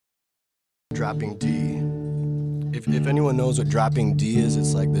dropping D. If anyone knows what dropping D is,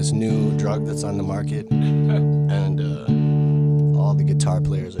 it's like this new drug that's on the market, and all the guitar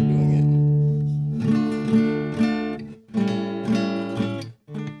players are doing it.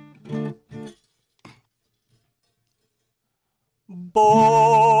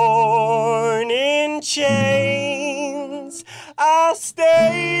 Born in chains, I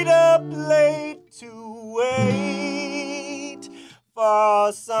stayed up late to wait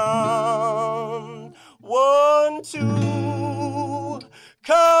for someone to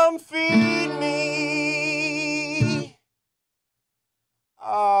come feed me.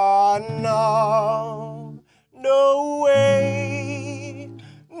 Oh no, no way,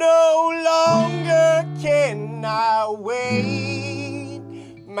 no longer can I wait.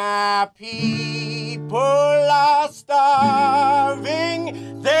 My people are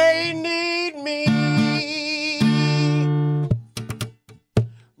starving, they need me.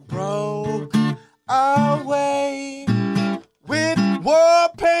 Broke away with war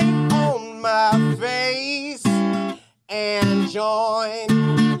paint on my face and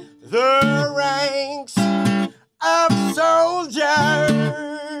joined the ranks of soldiers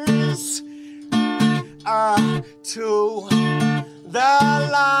to the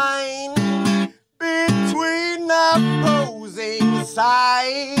line between opposing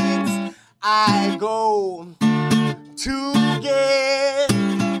sides. I go to get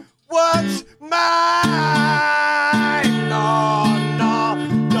what's mine. No, no,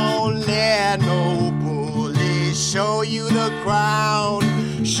 don't let no bully show you the crown,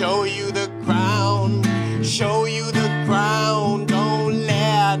 show you the crown, show you the crown. Don't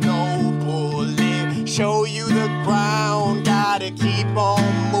let no bully show you the crown. Gotta keep on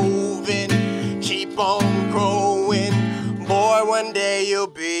moving, keep on growing. Boy, one day you'll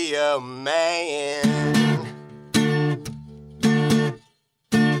be a man.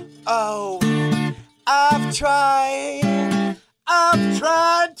 Oh, I've tried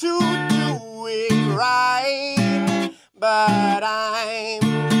to do it right, but I'm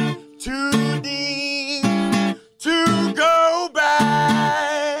too deep to go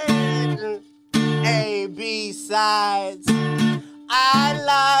back. A, besides, I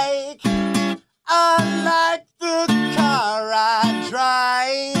like the car I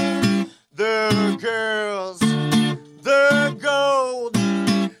drive, the girls, the gold,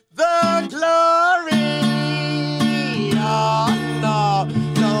 the glory. Oh no,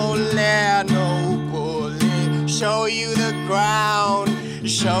 don't let no bully show you the crown,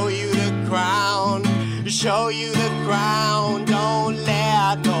 show you the crown, show you the crown. Don't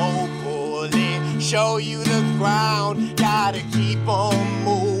let no bully show you the crown. Gotta keep on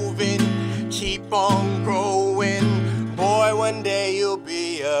moving, keep on growing. Boy, one day you'll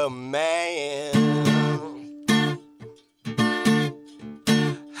be a man.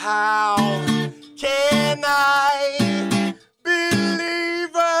 How can I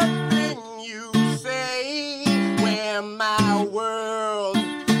believe a thing you say when my world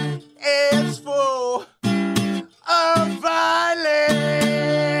is full of violence?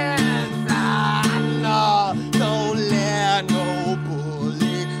 No, don't let no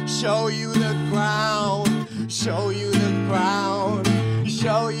bully show you the crown, show you the crown,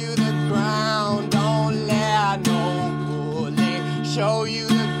 show you the crown. Don't let no bully show you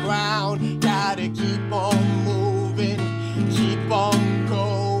the crown. Gotta keep on moving, keep on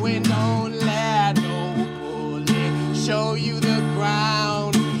going. Don't let no bully show you the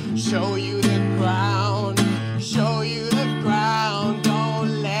crown, show you the crown, show you the crown.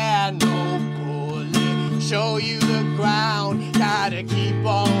 Don't let no bully show you the crown. Gotta keep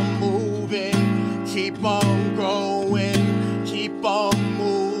on moving, keep on growing, keep on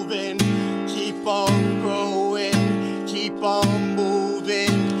moving, keep on growing, keep on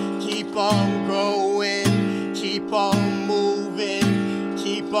moving, keep on growing, keep on moving,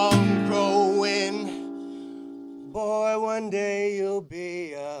 keep on growing. Boy, one day you'll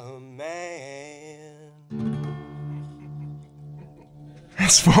be a man.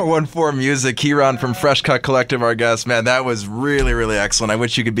 It's 414 Music. Kiran from Fresh Cut Collective, our guest. Man, that was really, really excellent. I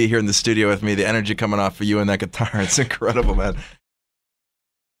wish you could be here in the studio with me. The energy coming off of you and that guitar, it's incredible, man.